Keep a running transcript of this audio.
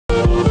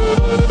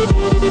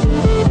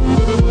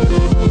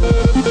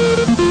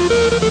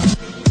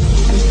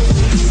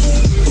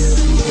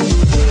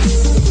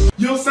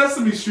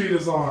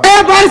cheerleaders on.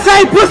 Everybody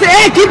say pussy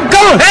and keep it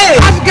going. Hey,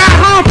 I just got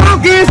home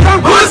from getting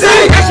some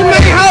pussy. That should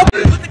make it help.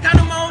 Put the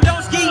condom on,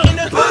 don't ski in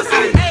the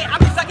pussy. Hey, I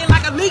be sucking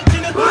like a leech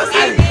in the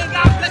pussy. And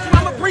God bless you,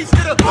 I'm a priest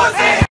to the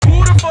pussy.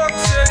 Who the fuck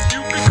said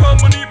you can come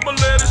and eat my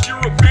lettuce? You're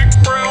a big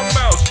brown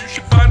mouse. You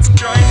should find some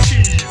giant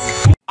cheese.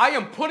 I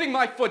am putting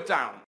my foot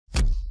down.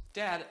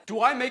 Dad,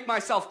 do I make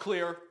myself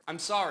clear? I'm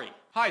sorry.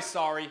 Hi,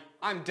 sorry.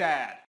 I'm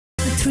Dad.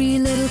 The 3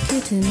 little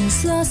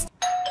kittens lost.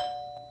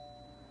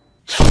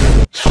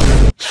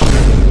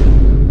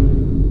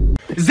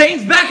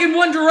 Zane's back in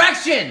One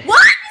Direction.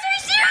 What? Are you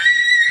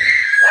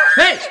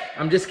serious? Hey,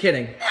 I'm just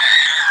kidding.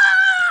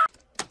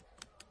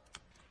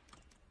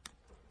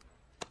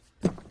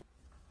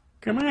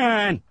 Come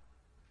on.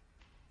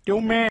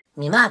 Don't man.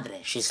 Mi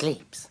madre, she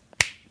sleeps.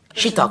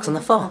 She talks on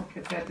the phone.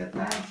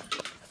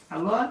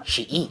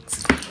 She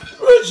eats.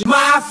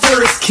 My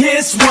first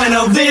kiss went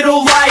a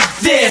little like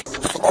this.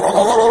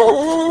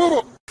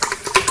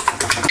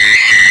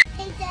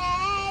 Hey,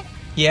 Dad.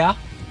 Yeah?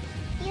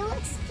 You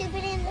look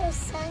stupid in those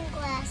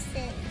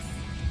sunglasses.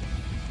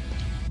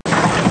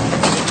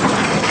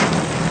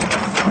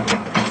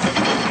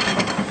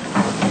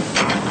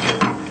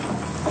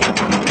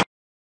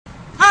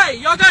 Hey,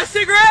 y'all got a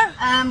cigarette?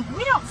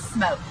 We don't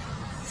smoke.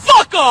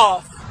 Fuck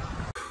off!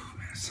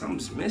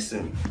 Something's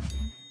missing.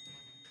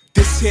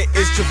 This hit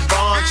is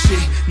Givenchy,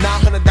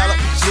 $900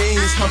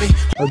 jeans, homie.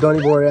 Oh, don't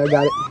even worry, I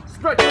got it.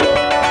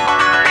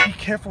 Be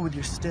careful with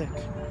your stick.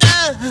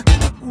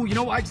 Ooh, you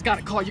know what? I just got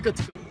a call. You got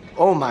to.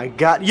 Oh my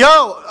god.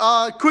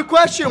 Yo, quick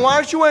question. Why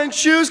aren't you wearing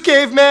shoes,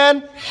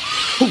 caveman?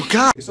 Oh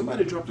god.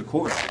 Somebody dropped the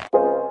cord.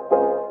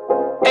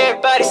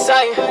 Everybody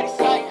say,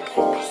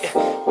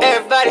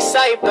 everybody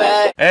say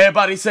bad.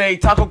 Everybody say,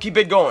 Taco, keep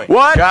it going.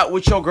 What? Got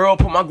with your girl,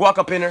 put my guac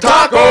up in her.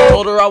 Taco!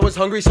 Told her I was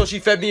hungry, so she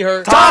fed me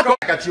her. Taco!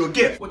 I got you a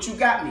gift. What you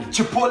got me?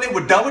 Chipotle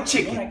with double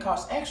chicken. That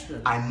costs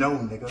extra. I know,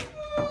 nigga.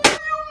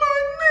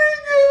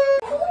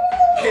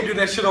 Can't do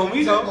that shit on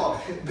me, though.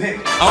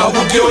 I'll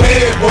whoop your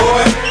head,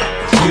 boy.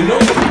 You know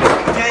it.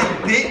 Gang,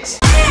 bitch.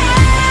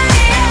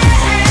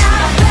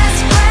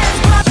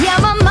 Yeah,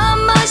 my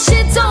mama,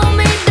 she told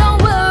me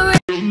don't worry.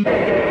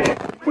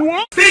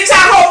 Bitch, I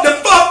hope the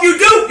fuck you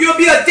do. You'll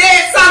be a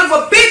dead son of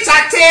a bitch,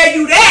 I tell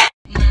you that.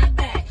 My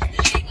back,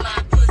 lick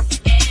my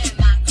pussy and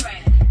my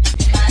crack.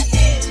 My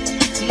neck,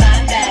 my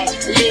back,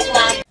 lick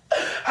my.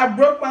 I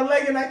broke my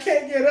leg and I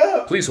can't get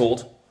up. Please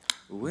hold.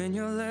 When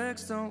your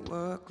legs don't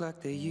work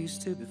like they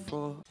used to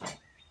before.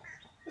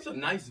 That's a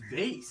nice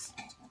vase.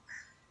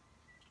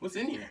 What's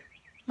in here?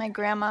 My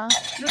grandma.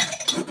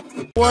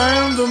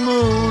 When the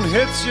moon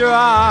hits your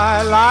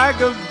eye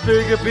like a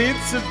big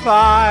pizza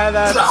pie,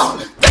 that's...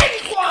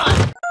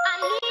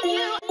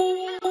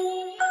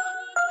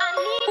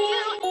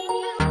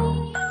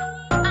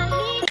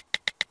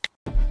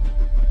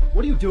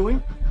 What are you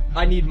doing?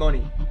 I need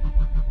money.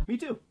 Me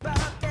too.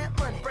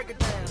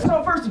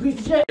 No, first you piece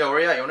of shit. Yo, where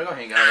you at? You wanna go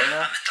hang out right now?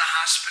 I'm at the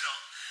hospital.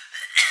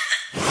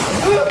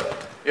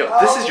 Yo,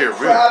 this is your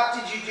room. How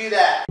did you do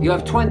that? You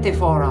have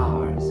 24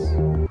 hours.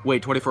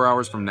 Wait, 24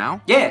 hours from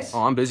now? Yes.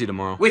 Oh, I'm busy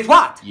tomorrow. With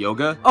what?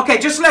 Yoga? Okay,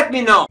 just let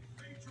me know.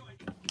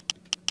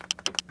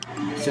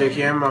 Say, can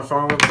you hand me my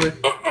phone real quick?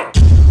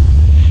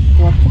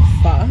 What the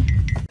fuck?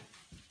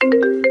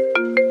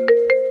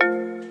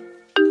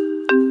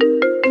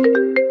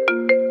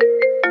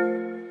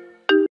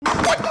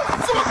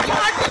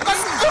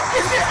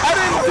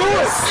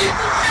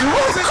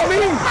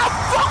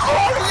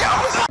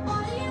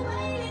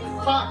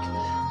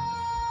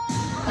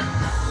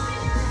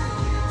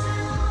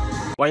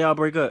 Why y'all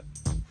break up?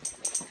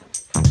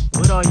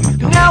 What are you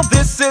doing? Now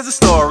this is a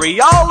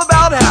story all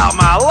about how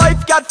my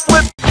life got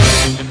flipped.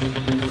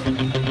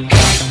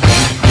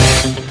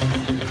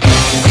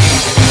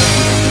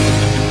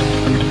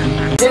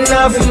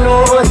 I'll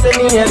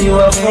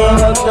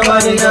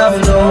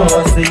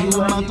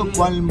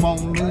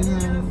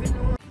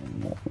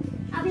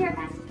be right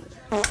back.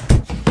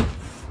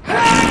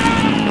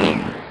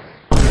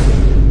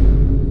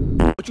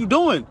 What you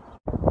doing?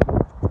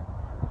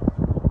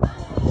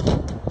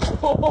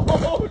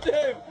 Oh,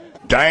 damn.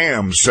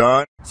 Damn,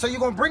 son. So you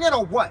gonna bring it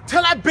or what?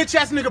 Tell that bitch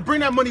ass nigga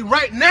bring that money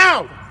right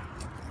now.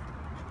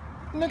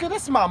 Nigga,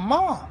 that's my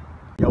mom.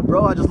 Yo,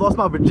 bro, I just lost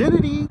my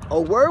virginity.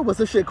 Oh, word? Was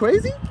this shit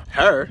crazy?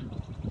 Her?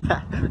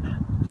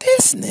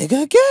 This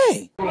nigga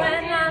gay. When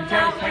I'm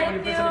not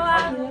with you,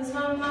 I lose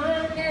my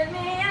mind. Give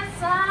me a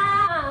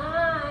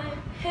sign.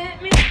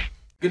 Hit me.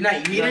 Good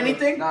night. You need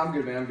anything? Nah, I'm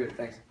good, man. I'm good.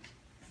 Thanks.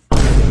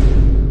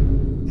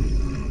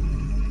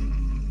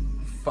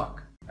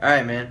 Fuck.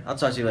 Alright, man. I'll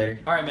talk to you later.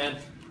 Alright, man.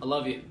 I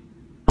love you.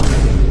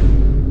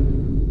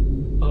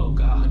 Oh,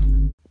 God.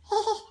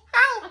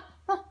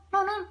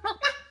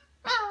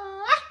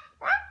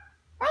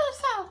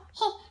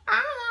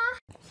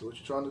 So what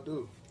you trying to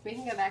do? We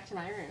can go back to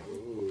my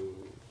room.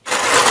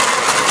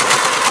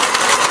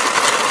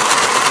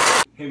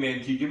 Hey man,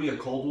 can you give me a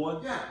cold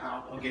one? Yeah,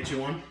 I'll get you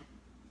one.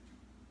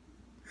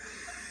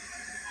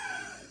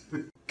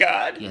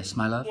 God. Yes,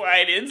 my love?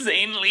 Why did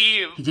Zane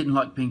leave? He didn't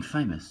like being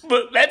famous.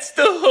 But that's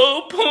the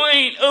whole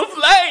point of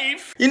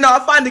life. You know,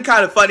 I find it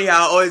kind of funny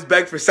how I always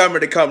beg for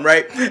summer to come,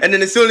 right? And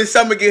then as soon as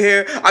summer get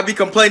here, I be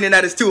complaining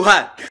that it's too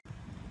hot.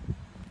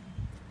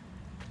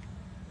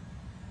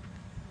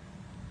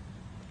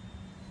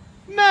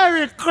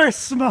 Merry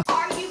Christmas!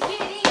 Are you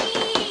kidding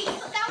me?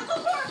 That was a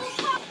horrible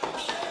call.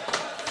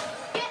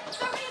 Get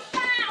 30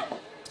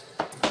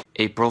 pounds.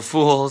 April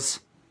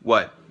Fools.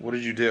 What? What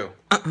did you do?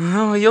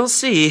 Oh, you'll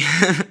see.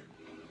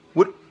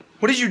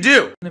 What did you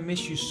do? I'm gonna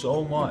miss you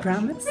so much.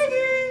 Promise? 1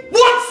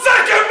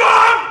 second,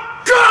 Mom!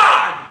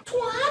 God!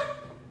 What?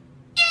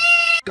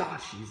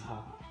 Gosh, she's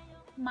hot.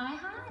 My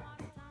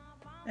hot?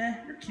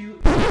 You're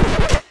cute.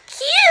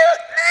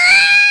 Cute!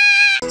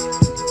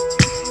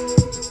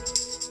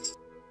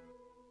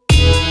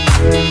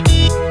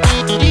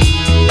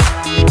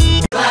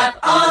 Clap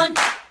on.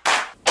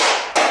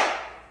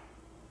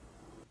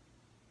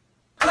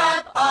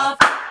 Clap off.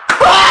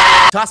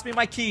 Toss me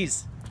my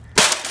keys.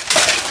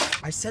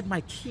 I said my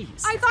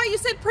keys. I thought you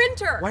said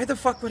printer. Why the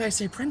fuck would I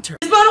say printer?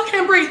 This bottle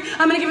can't breathe.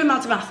 I'm gonna give him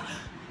mouth to mouth.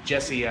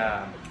 Jesse,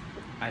 I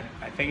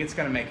think it's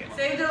gonna make it.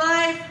 Saved your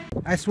life.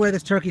 I swear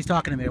this turkey's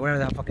talking to me, whatever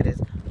that fuck it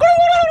is.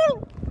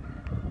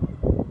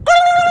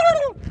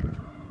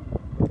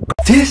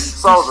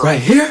 This right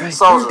here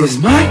is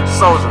my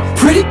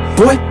pretty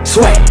boy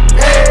swag.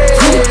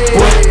 Pretty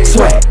boy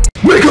swag.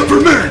 Wake up for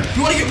men!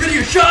 You wanna get rid of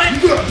your shine?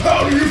 You got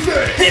powder in your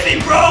face! Hit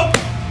me, bro!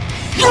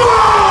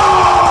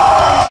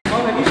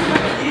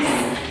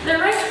 They're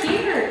right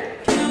here.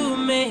 You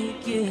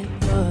make it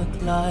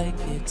look like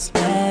it's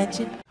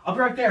magic. I'll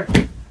be right there.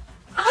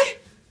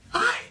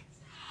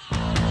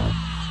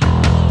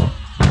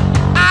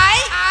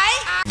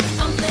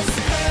 On this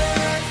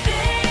perfect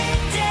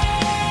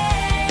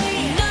day,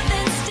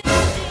 nothing's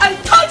I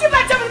told you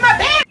about jumping in my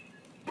bed.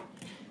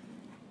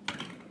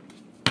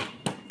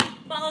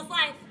 Ball of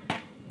life.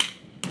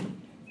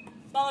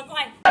 Ball of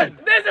life.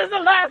 This is the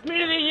last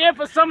meeting of the year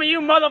for some of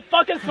you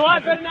motherfuckers, so I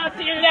better not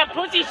see any of that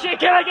pussy shit.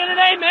 Can I get an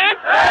amen?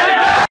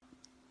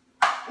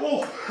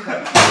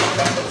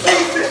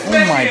 Jesus,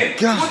 Oh my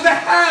God. What the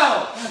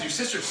hell? God, your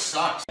sister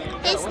sucks.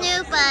 Hey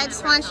Snoop, I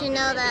just want you to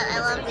know that I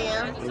love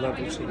you. I love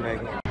you too,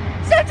 Megan.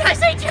 Sometimes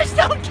they just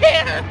don't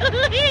care.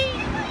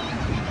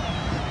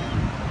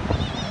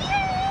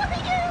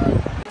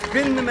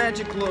 Spin the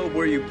magic globe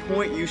where you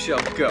point, you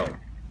shall go.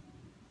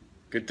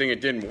 Good thing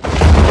it didn't work.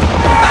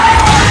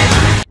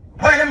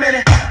 Wait a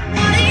minute.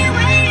 What are you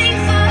waiting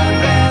for?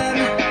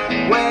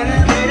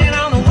 Waiting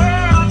on the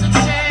world to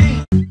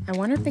change. I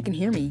wonder if they can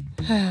hear me.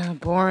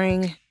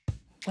 Boring.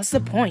 What's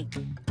the point?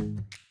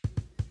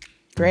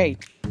 Great.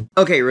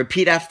 Okay,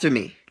 repeat after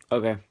me.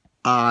 Okay.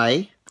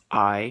 I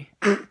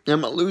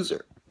am a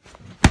loser.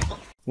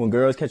 When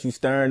girls catch you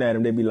staring at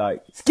them, they be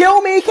like,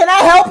 Excuse me, can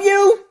I help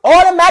you?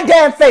 Order my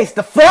damn face,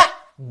 the fuck?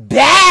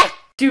 Back!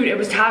 Dude, it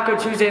was Taco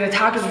Tuesday and the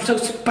tacos were so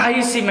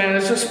spicy, man.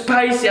 They're so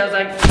spicy. I was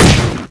like...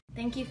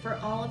 Thank you for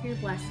all of your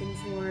blessings,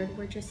 Lord.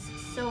 We're just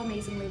so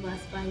amazingly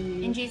blessed by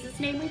you. In Jesus'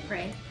 name we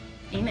pray.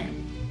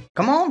 Amen.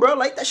 Come on, bro,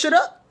 light that shit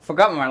up.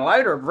 Forgot my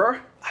lighter, bro.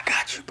 I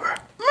got you, bro.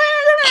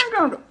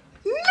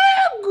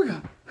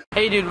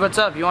 Hey, dude, what's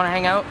up? You want to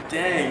hang out?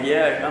 Dang,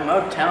 yeah, I'm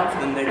out of town for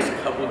the next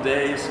couple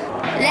days.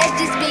 Let's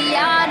just be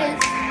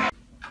honest.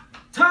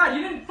 Todd,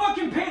 you didn't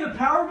fucking pay the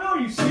power bill? Are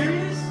you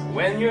serious?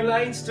 When your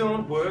lights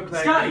don't work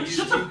like Scotty, they used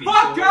shut to the be.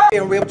 fuck up!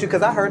 Being real with you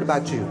because I heard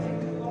about you.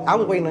 I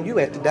was waiting on you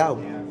at the door.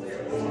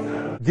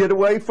 get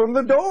away from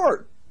the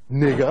door,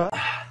 nigga.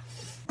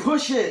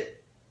 Push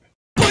it.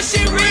 Push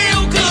it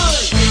real good.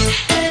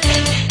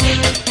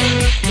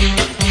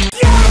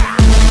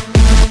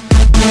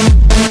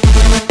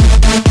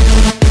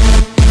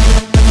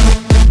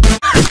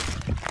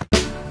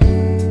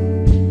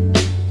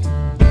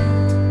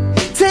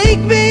 Take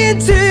me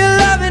into your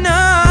loving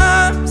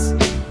arms. You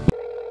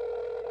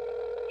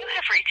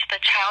have reached the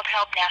Child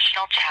Help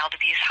National Child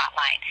Abuse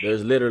Hotline.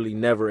 There's literally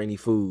never any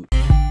food.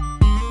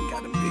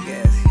 Got them big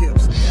ass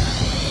hips.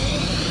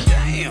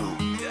 Damn.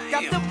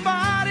 Got the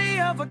body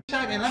of a.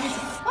 Second, let me see.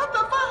 What the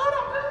fuck? Hold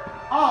on.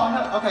 Oh,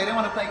 no. Okay, they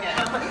want to play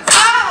games.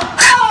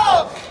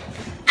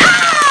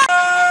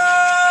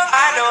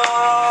 I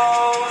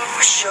know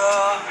for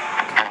sure.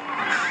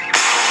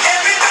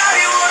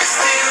 Everybody wants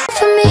to.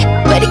 For me,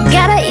 but you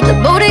gotta eat the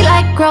booty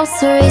like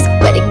groceries.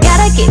 But you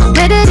gotta get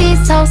rid of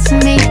these hoes for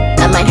me.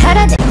 I might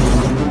have to.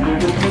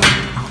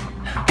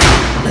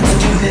 Let's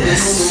do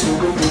this.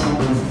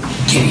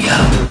 Giddy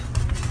up.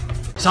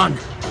 Son,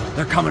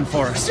 they're coming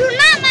for us. You're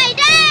not my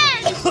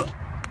dad!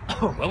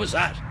 What was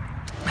that?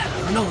 I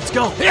don't know, let's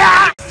go.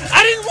 Yeah!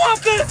 I didn't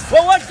want this!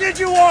 Well, what did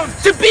you want?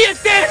 To be a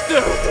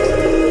dancer!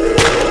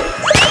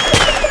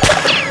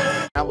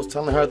 I was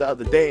telling her the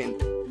other day,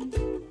 and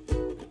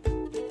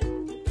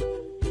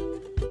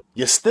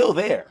you're still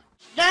there.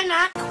 They're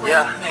not.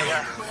 Yeah.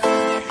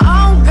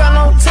 I don't got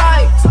no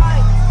type.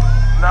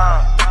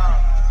 Nah.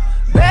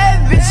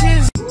 Bad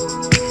bitches.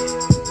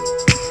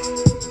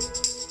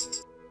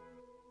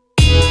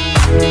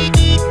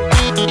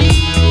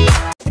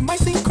 It might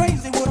seem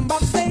crazy what I'm about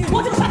to say.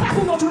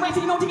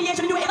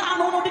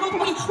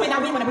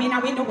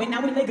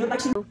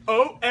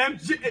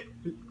 OMG.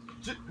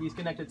 He's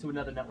connected to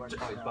another network.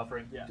 Oh, he's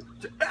buffering. Yeah.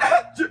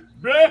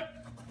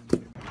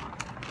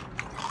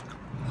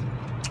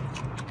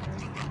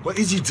 What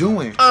is he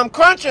doing? I'm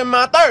crunching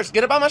my thirst.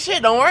 Get up on my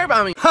shit. Don't worry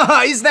about me.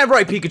 Haha, isn't that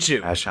right,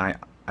 Pikachu? Ash,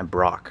 I'm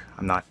Brock.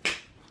 I'm not.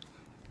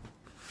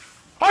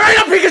 Alright,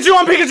 I'm Pikachu,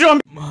 I'm Pikachu,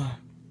 Mom,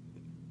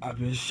 I've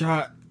been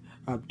shot.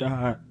 I've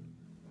died.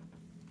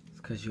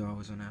 It's because you're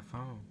always on that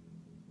phone.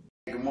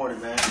 Good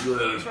morning, man.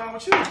 Good. What's wrong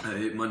with you? I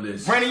hate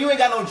Mondays. Brandon, you ain't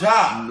got no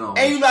job. No.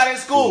 And you not in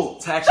school.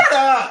 Tax. Shut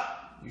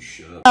up. You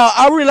shut up.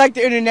 I really like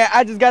the internet.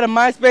 I just got a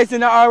MySpace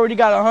and I already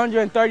got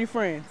 130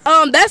 friends.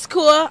 That's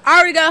cool. I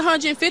already got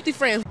 150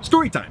 friends.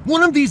 Story time.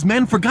 One of these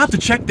men forgot to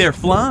check their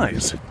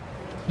flies.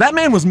 That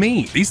man was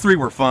me. These three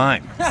were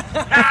fine.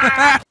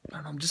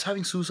 I'm just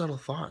having suicidal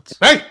thoughts.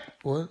 Hey!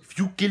 What? If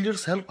you kill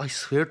yourself, I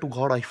swear to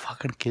God, I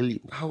fucking kill you.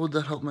 How would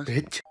that help my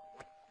bitch?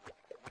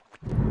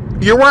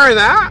 You're wearing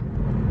that?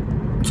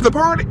 To the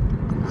party?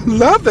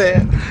 Love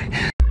it.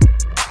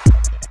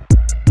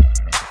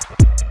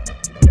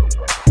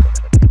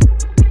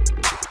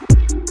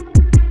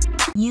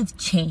 You've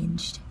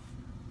changed.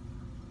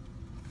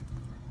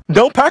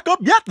 Don't pack up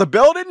yet. The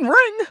bell didn't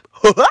ring.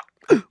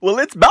 Well,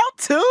 it's about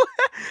to.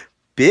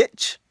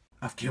 Bitch.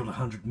 I've killed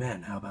 100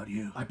 men. How about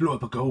you? I blew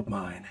up a gold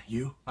mine.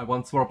 You? I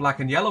once wore black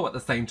and yellow at the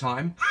same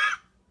time.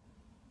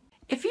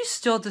 If you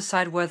still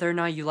decide whether or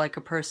not you like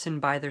a person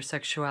by their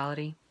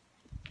sexuality,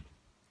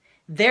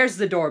 there's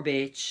the door,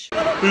 bitch.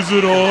 Is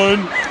it on?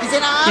 Is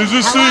it on? Is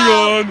this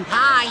Hello? thing on?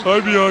 Hi. Hi,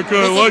 Bianca.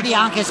 This is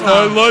Bianca's phone.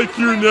 I like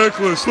your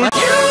necklace. Look.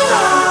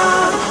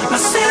 My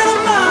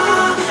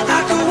cinema,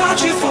 I could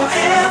watch you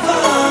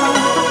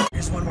forever.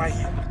 There's one right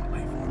here.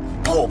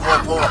 Pull.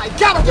 I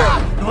got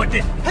him. No, I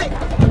didn't. Hey.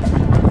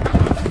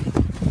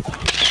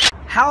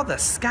 How the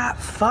Scott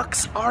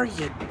fucks are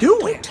you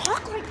doing? Don't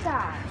talk like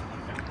that.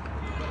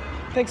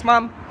 Thanks,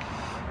 Mom.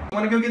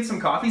 Want to go get some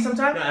coffee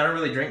sometime? No, I don't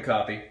really drink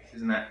coffee.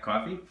 Isn't that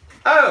coffee?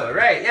 Oh,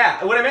 right,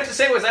 yeah. What I meant to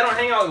say was I don't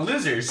hang out with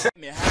losers.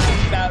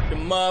 Out the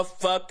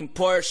motherfucking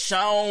Porsche.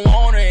 I don't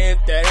want it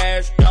if that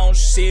ass don't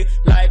sit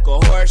like a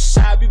horse.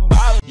 I be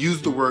ballin'.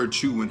 Use the word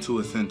chew into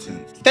a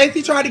sentence.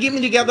 Stacy tried to get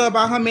me together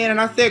about her man, and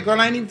I said,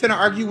 girl, I ain't even finna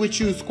argue with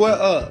you.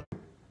 Square up.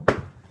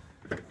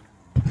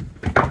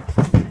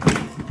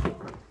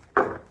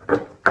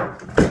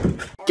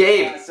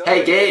 Gabe!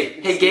 Hey,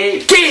 Gabe! Hey,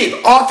 Gabe!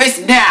 Gabe! Office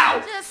now!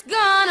 Just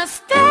gonna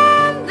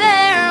stand there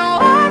and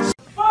watch.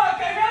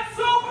 Fuck, I got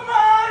soap in my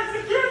eyes. I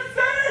can't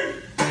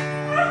see.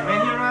 When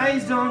your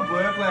eyes don't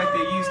work like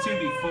they used to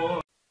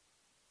before.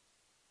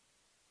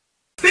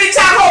 Bitch,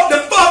 I hope the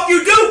fuck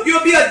you do.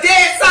 You'll be a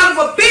dead son of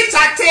a bitch,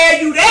 I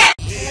tell you that.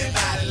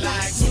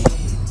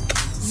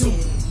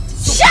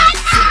 Shut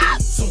up!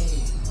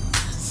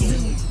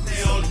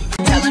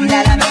 Tell them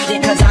that I made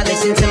it, cause I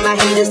listened to my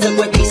haters. Look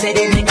what they said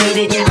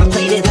indicated. Yeah, I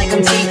played it like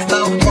I'm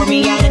T-Bo. Pour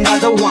me out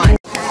another one.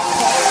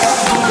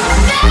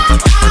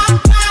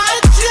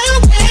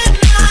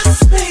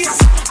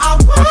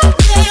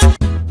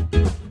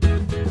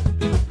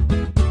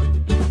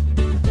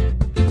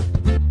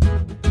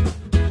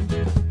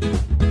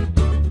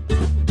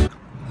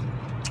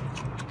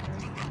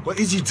 What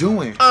is he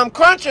doing? I'm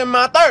crunching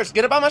my thirst.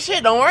 Get up on my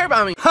shit. Don't worry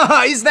about me.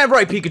 Haha, isn't that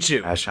right,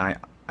 Pikachu? Ash,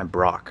 I'm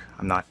Brock.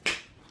 I'm not.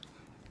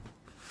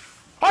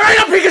 Alright,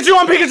 I'm Pikachu,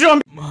 I'm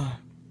Pikachu, Mom,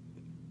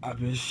 I've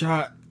been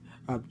shot.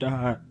 I've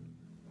died.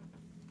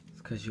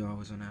 It's because you're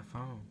always on that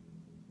phone.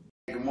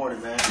 Good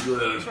morning, man.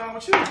 Good. What's wrong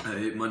with you? I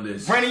hate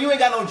Mondays. Brandon, you ain't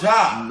got no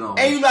job. No.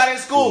 And you not in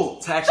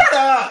school. Tax. Shut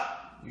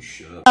up. You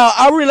shut up.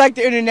 I really like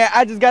the internet.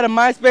 I just got a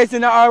MySpace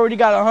and I already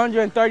got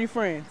 130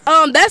 friends.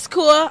 That's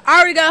cool. I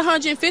already got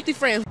 150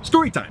 friends.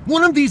 Story time.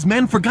 One of these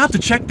men forgot to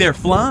check their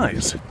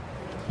flies.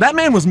 That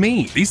man was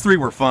me. These three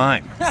were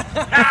fine.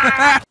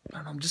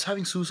 I'm just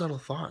having suicidal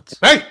thoughts.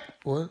 Hey!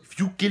 What? If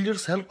you kill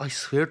yourself, I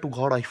swear to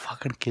God, I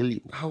fucking kill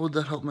you. How would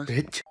that help my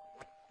bitch?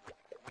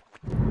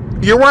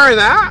 You're wearing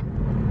that?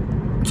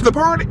 To the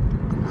party?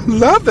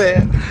 Love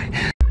it.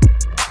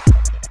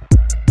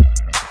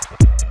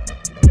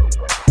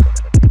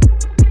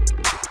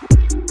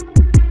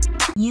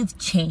 You've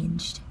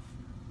changed.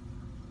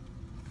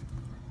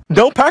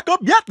 Don't pack up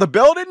yet. The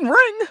bell didn't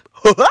ring.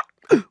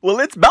 Well,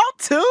 it's about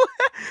to.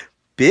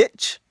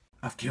 Bitch.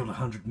 I've killed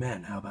 100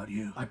 men. How about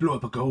you? I blew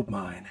up a gold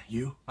mine.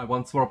 You? I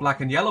once wore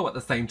black and yellow at the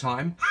same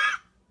time.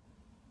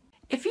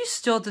 If you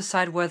still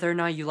decide whether or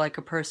not you like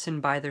a person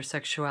by their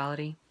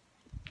sexuality,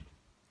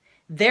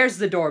 there's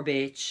the door,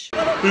 bitch.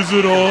 Is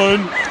it on?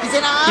 Is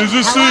it on? Is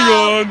this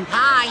Hello? thing on?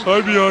 Hi. Hi,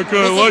 Bianca.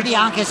 This is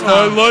Bianca's phone.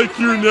 I like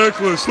your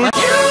necklace. Look.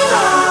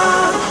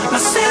 My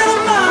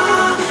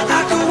cinema,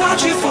 I could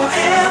watch you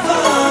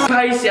forever.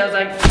 How you see? I was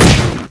like.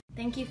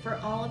 Thank you for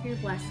all of your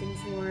blessings,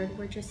 Lord.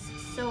 We're just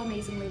so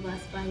amazingly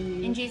blessed by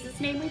you. In Jesus'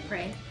 name we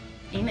pray.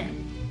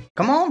 Amen.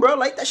 Come on, bro,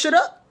 light that shit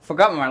up.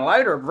 Forgot my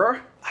lighter, bro.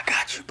 I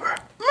got you, bro.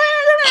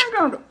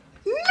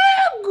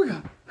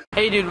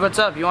 Hey, dude, what's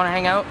up? You want to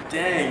hang out?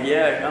 Dang,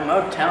 yeah, I'm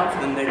out of town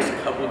for the next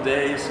couple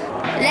days.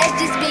 Let's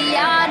just be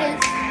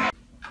honest.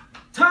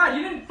 Todd,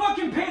 you didn't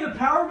fucking pay the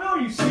power bill? Are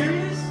you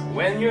serious?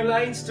 When your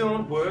lights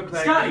don't work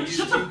like Scotty, they used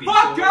shut to the be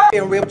fuck before. up!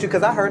 Being real with you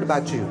because I heard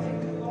about you.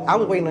 I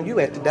was waiting on you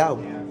at the door.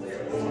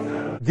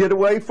 Get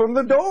away from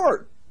the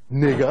door,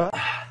 nigga.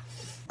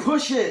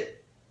 Push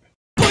it.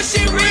 Push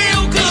it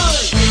real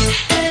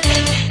good.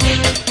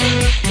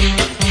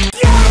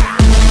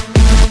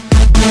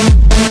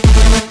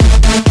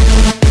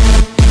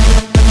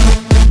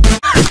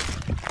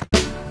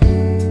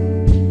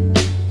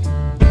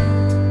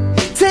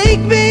 Take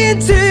me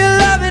into your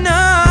loving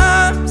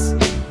arms. You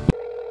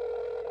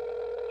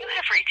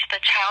have reached the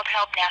Child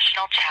Help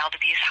National Child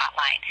Abuse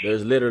Hotline.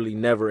 There's literally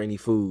never any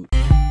food.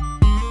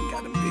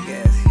 Got them big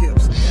ass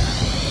hips.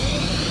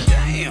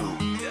 Damn.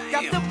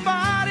 Got the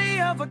body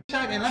of a.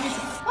 Second, let me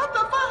see. What the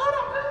fuck? Hold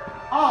on.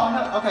 Oh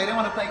no. Okay, they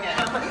want to play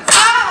games.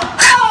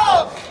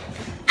 Oh!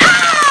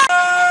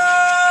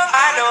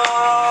 I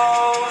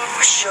know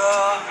for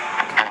sure.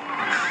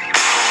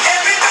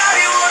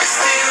 Everybody wants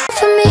to.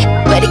 For me,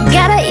 but you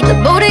gotta eat the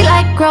booty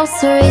like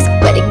groceries.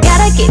 But you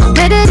gotta get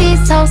rid of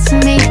these hoes for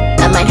me.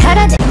 I might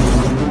have to.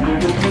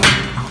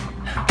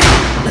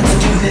 Let's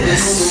do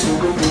this.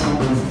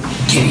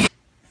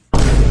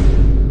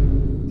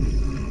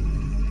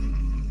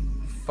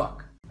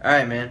 Fuck.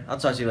 Alright, man. I'll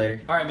talk to you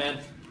later. Alright, man.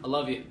 I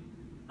love you.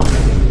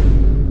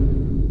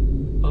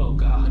 Oh,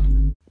 God.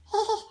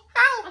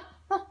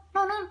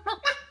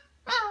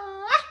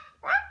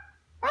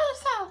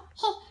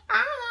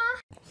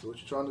 So what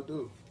you trying to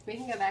do? We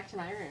can go back to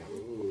my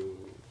room.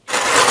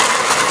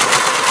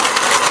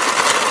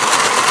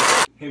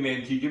 Hey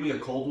man, can you give me a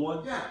cold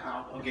one? Yeah,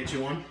 I'll get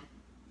you one.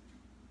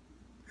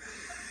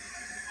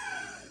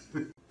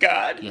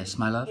 God. Yes,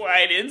 my love?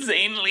 Why did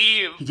Zane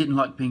leave? He didn't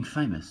like being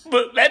famous.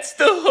 But that's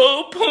the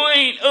whole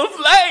point of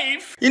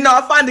life. You know,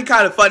 I find it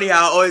kind of funny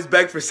how I always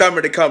beg for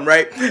summer to come,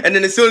 right? And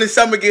then as soon as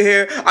summer get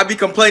here, I be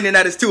complaining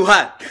that it's too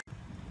hot.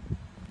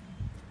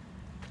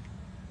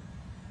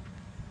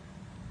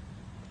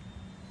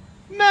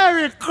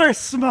 Merry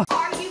Christmas.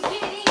 Are you kidding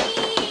me?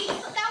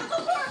 That was a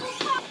horrible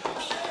call.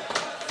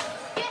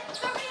 Get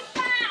 30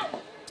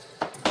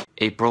 pounds.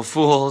 April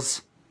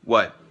Fools.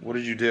 What? What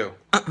did you do?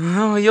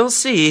 Oh, you'll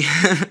see.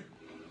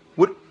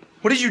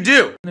 What did you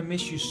do? I'm gonna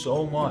miss you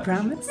so much.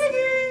 Promise? 1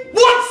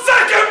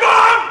 second,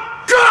 Mom!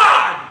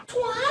 God!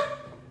 What?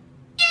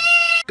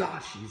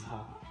 God, she's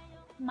hot.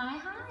 My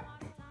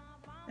hot?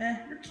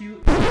 You're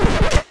cute.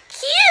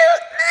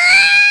 Cute!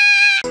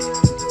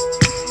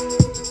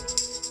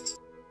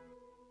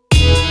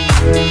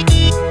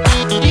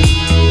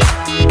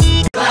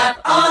 Clap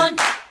on!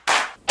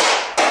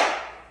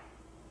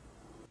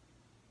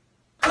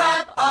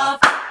 Clap off!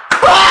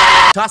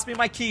 Toss me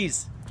my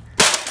keys.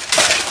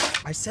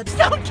 I said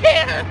Don't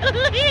care!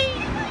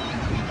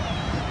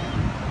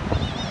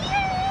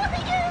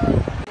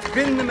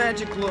 Spin the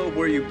magic globe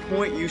where you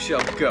point, you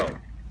shall go.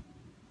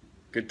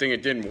 Good thing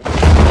it didn't work.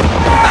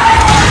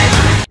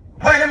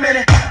 Wait a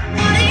minute!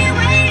 What are you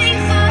waiting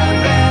for?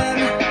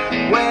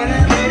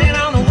 Waiting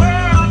on the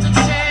world to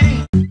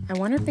change. I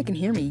wonder if they can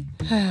hear me.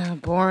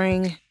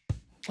 Boring.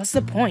 What's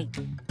the point?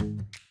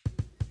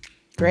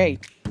 Great.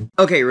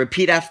 Okay,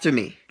 repeat after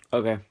me.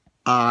 Okay.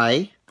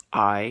 I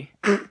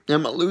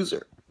am a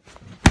loser.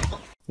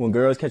 When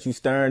girls catch you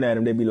staring at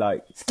them, they be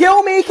like,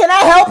 Excuse me, can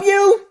I help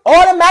you?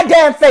 Order my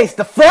damn face.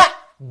 The fuck?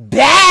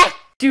 Back?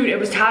 Dude, it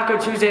was Taco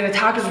Tuesday and the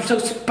tacos were so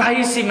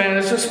spicy, man.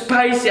 They're so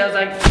spicy. I was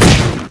like...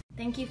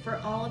 Thank you for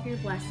all of your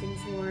blessings,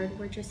 Lord.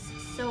 We're just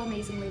so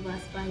amazingly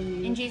blessed by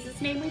you. In Jesus'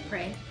 name we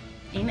pray.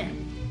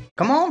 Amen.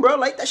 Come on, bro.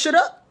 Light that shit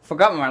up.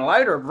 Forgot my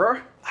lighter, bro.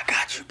 I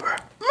got you, bro.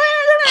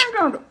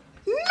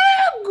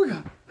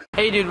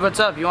 Hey, dude, what's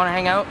up? You want to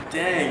hang out?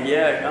 Dang,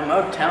 yeah, I'm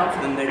out of town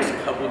for the next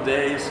couple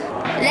days.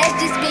 Let's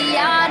just be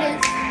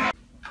honest.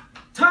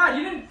 Todd,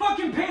 you didn't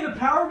fucking pay the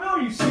power bill?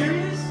 Are you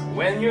serious?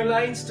 When your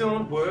lights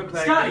don't work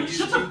like Scotty, they used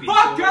shut to the be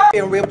fuck before. up!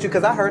 Being real with you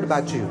because I heard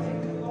about you.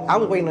 I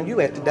was waiting on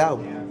you at the door.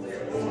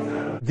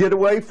 Get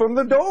away from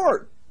the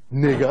door,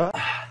 nigga.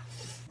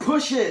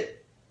 Push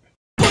it.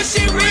 Push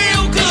it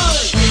real good.